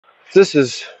This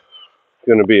is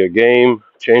going to be a game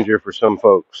changer for some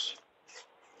folks.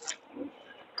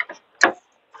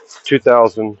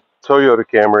 2000 Toyota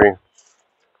Camry,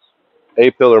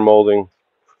 A-pillar molding,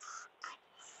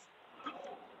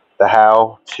 the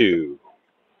how-to.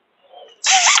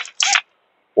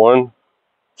 1,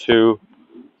 2,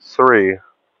 3.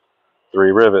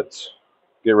 3 rivets.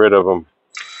 Get rid of them.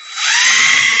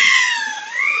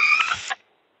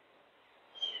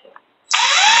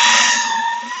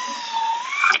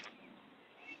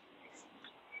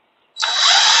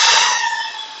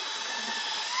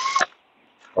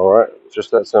 Alright,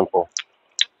 just that simple.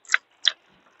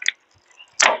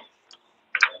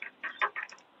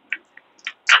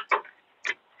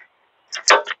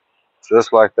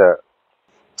 Just like that.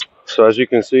 So as you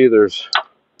can see, there's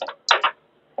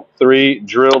 3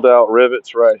 drilled out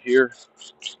rivets right here.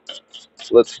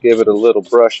 Let's give it a little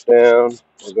brush down.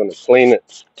 We're going to clean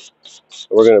it.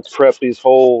 We're going to prep these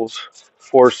holes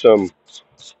for some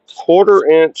 1/4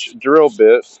 inch drill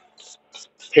bit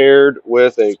paired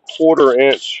with a 1/4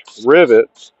 inch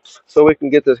rivet so we can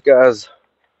get this guy's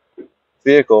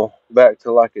vehicle back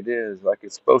to like it is, like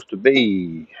it's supposed to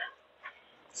be.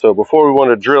 So before we want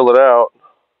to drill it out,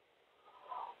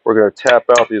 we're going to tap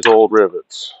out these old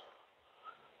rivets.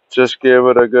 Just give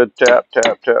it a good tap,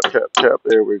 tap, tap, tap, tap.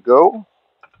 There we go.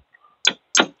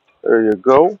 There you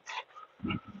go.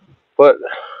 But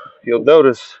you'll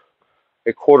notice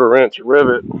a 1/4 inch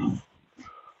rivet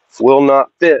will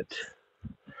not fit.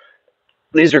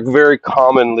 These are very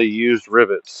commonly used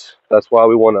rivets. That's why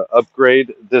we want to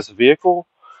upgrade this vehicle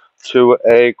to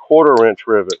a 1/4 inch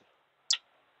rivet.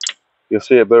 You'll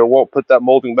see it, but it won't put that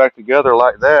molding back together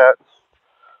like that.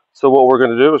 So what we're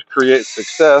going to do is create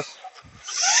success.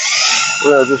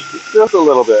 We're going to just a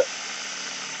little bit.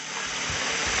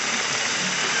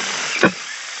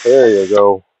 There you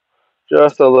go.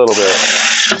 Just a little bit.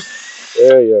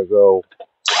 There you go.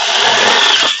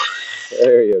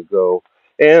 There you go.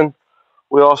 And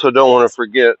we also don't want to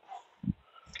forget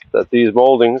that these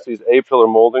moldings, these A-pillar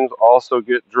moldings, also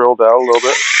get drilled out a little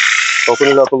bit. Open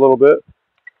it up a little bit.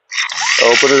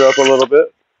 Open it up a little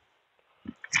bit.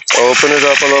 Open it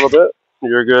up a little bit.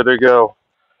 You're good to go.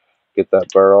 Get that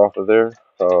burr off of there.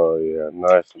 Oh yeah,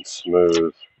 nice and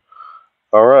smooth.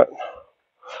 All right.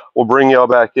 We'll bring y'all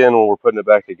back in when we're putting it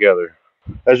back together.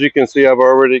 As you can see, I've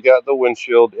already got the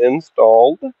windshield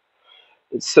installed.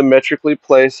 It's symmetrically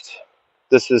placed.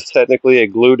 This is technically a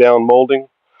glue down molding.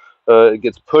 It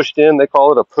gets pushed in. They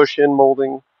call it a push-in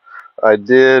molding. I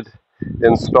did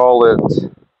install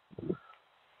it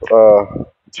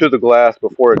to the glass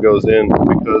before it goes in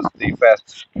because the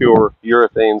fast cure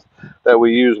urethanes that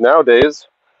we use nowadays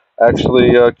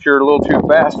actually cure a little too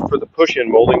fast for the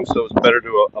push-in molding, so it's better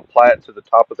to apply it to the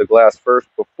top of the glass first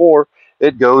before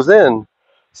it goes in.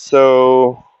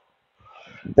 So,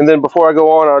 and then before I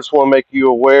go on, I just want to make you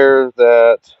aware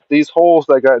that these holes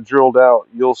that got drilled out,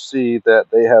 you'll see that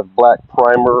they have black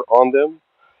primer on them.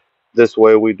 This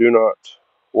way we do not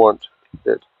want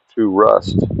it to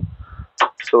rust.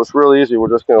 So it's really easy. We're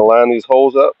just going to line these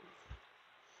holes up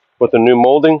with the new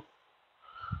molding,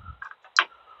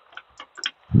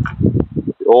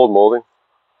 the old molding.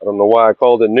 I don't know why I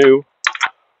called it new.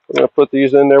 We're going to put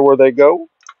these in there where they go,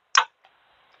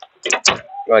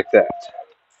 like that.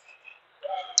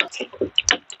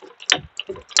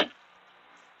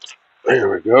 There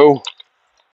we go.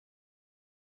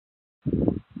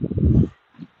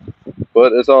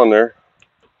 But it's on there.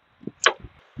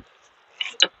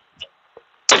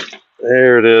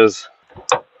 There it is.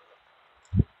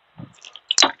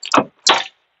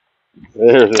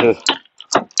 There it is.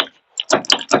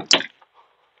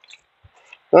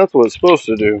 That's what it's supposed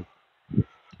to do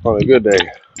on a good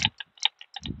day.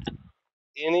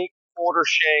 Any 1/4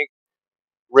 shank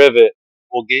rivet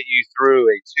will get you through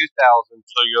a 2000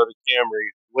 Toyota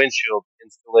Camry windshield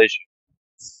installation.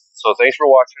 So thanks for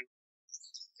watching,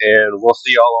 and we'll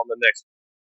see y'all on the next one.